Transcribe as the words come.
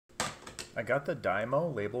I got the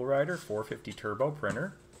Dymo Label Writer 450 Turbo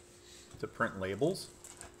printer to print labels.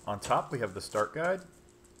 On top we have the start guide.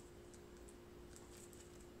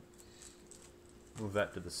 Move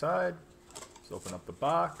that to the side. Let's open up the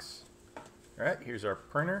box. Alright, here's our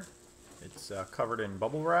printer. It's covered in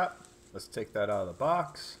bubble wrap. Let's take that out of the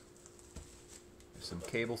box. There's some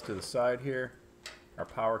cables to the side here. Our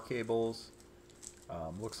power cables.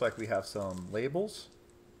 Looks like we have some labels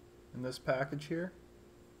in this package here.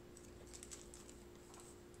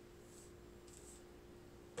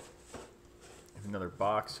 Another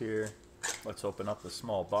box here. Let's open up the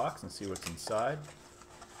small box and see what's inside.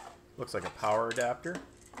 Looks like a power adapter.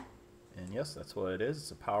 And yes, that's what it is.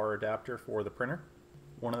 It's a power adapter for the printer.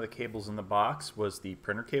 One of the cables in the box was the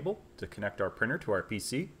printer cable to connect our printer to our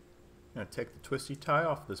PC. I'm going to take the twisty tie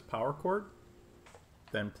off this power cord.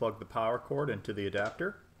 Then plug the power cord into the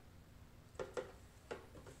adapter.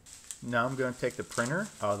 Now I'm going to take the printer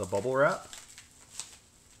out of the bubble wrap.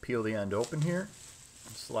 Peel the end open here.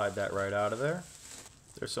 And slide that right out of there.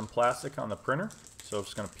 There's some plastic on the printer, so I'm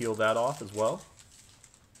just going to peel that off as well.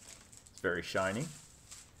 It's very shiny.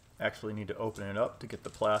 Actually need to open it up to get the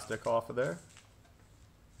plastic off of there.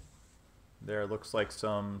 There looks like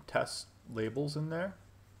some test labels in there.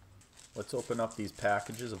 Let's open up these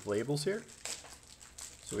packages of labels here.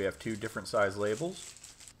 So we have two different size labels.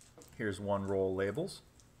 Here's one roll of labels.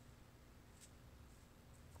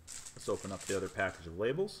 Let's open up the other package of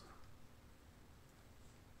labels.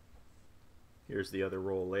 Here's the other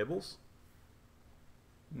roll of labels.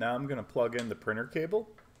 Now I'm going to plug in the printer cable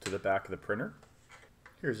to the back of the printer.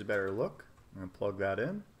 Here's a better look. I'm going to plug that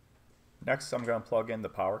in. Next I'm going to plug in the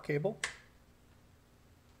power cable.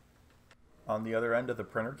 On the other end of the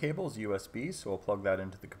printer cable is USB, so we'll plug that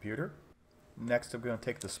into the computer. Next I'm going to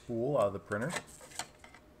take the spool out of the printer,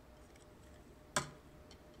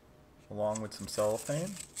 along with some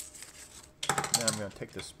cellophane. Then I'm going to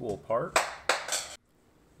take the spool apart.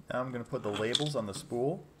 Now I'm going to put the labels on the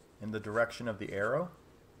spool in the direction of the arrow.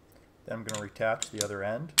 Then I'm going to reattach the other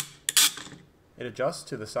end. It adjusts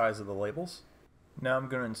to the size of the labels. Now I'm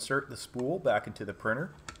going to insert the spool back into the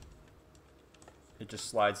printer. It just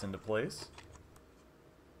slides into place.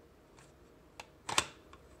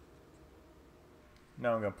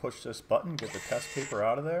 Now I'm going to push this button, get the test paper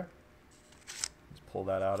out of there. Just pull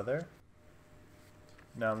that out of there.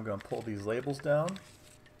 Now I'm going to pull these labels down.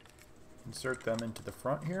 Insert them into the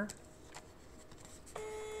front here.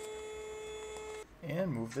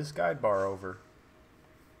 And move this guide bar over.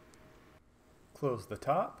 Close the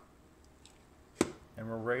top. And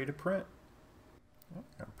we're ready to print. I'm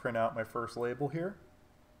going to print out my first label here.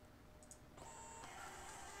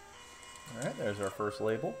 Alright, there's our first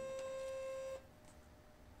label.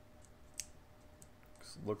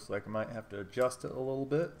 Looks like I might have to adjust it a little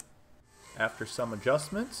bit. After some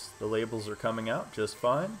adjustments, the labels are coming out just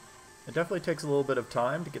fine. It definitely takes a little bit of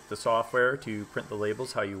time to get the software to print the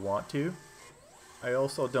labels how you want to. I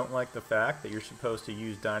also don't like the fact that you're supposed to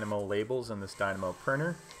use Dymo labels in this Dymo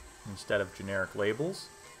printer instead of generic labels.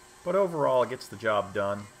 But overall, it gets the job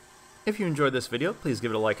done. If you enjoyed this video, please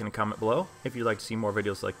give it a like and a comment below. If you'd like to see more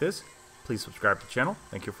videos like this, please subscribe to the channel.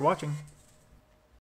 Thank you for watching.